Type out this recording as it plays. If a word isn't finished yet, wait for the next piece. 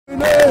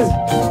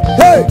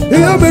He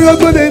has been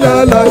good in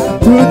our life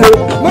today.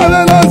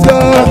 Marvelous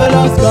God.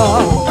 Marvelous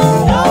God.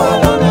 Yahweh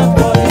alone is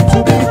worthy to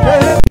be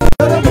praised.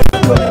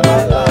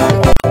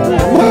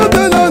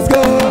 Marvelous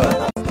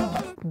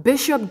God.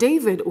 Bishop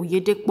David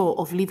Oyedepo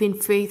of Living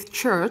Faith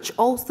Church,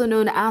 also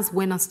known as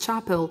Winners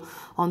Chapel,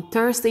 on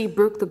Thursday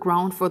broke the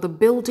ground for the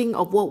building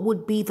of what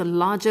would be the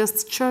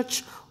largest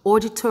church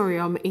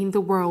auditorium in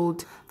the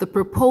world. The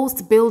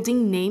proposed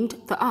building, named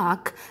the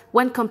Ark,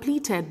 when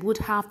completed would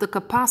have the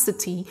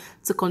capacity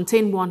to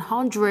contain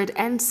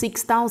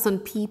 106,000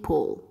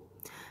 people.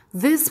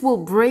 This will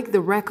break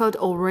the record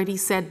already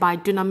set by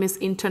Dunamis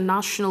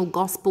International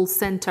Gospel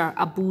Center,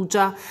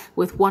 Abuja,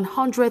 with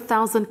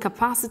 100,000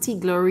 capacity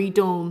Glory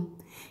Dome.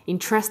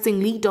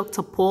 Interestingly,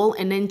 Dr. Paul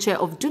Enenche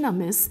of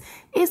Dunamis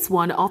is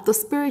one of the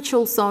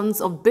spiritual sons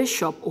of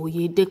Bishop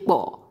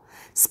Oyedepo.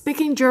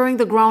 Speaking during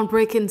the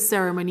groundbreaking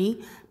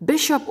ceremony,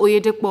 Bishop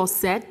Oyedepo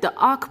said the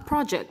Ark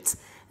project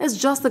is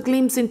just a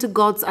glimpse into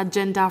God's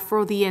agenda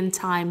for the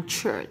end-time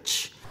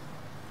church.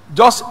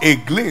 Just a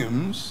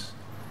glimpse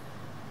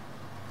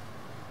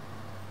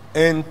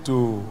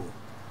into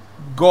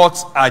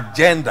God's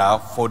agenda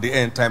for the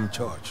end-time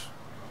church.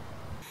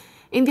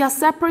 In their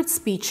separate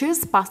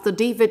speeches, Pastor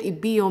David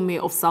Ibiome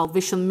of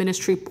Salvation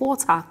Ministry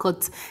Port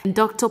Harcourt and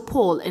Dr.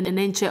 Paul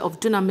Enenche of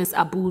Dunamis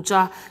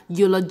Abuja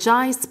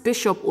eulogized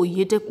Bishop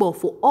Oyedepo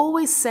for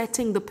always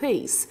setting the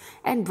pace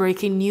and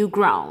breaking new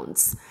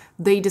grounds.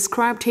 They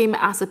described him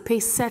as a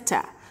pace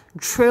setter,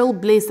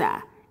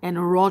 trailblazer, and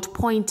a rod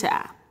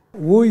pointer.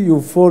 Who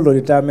you follow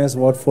determines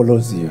what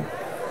follows you.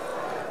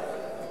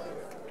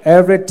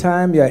 Every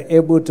time you are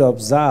able to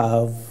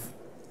observe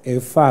a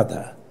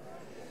father,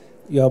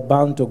 you are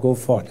bound to go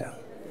further.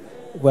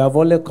 We have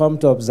only come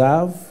to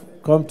observe,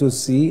 come to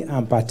see,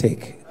 and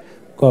partake.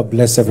 God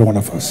bless every one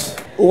of us.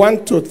 We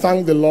want to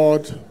thank the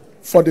Lord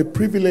for the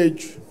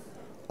privilege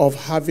of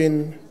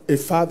having a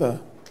father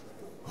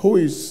who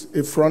is a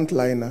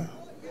frontliner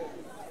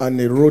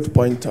and a road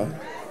pointer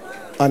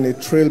and a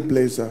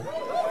trailblazer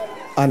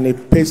and a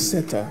pace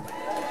setter.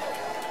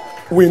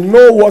 We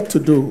know what to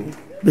do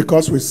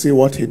because we see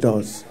what he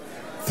does.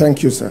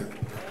 Thank you, sir.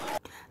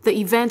 The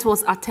event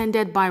was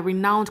attended by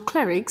renowned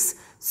clerics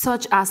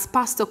such as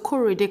Pastor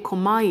Korede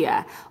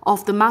Komaya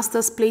of the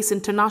Master's Place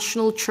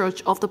International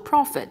Church of the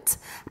Prophet,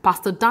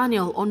 Pastor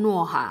Daniel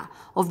Onuoha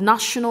of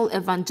National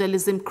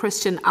Evangelism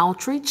Christian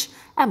Outreach,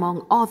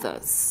 among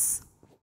others.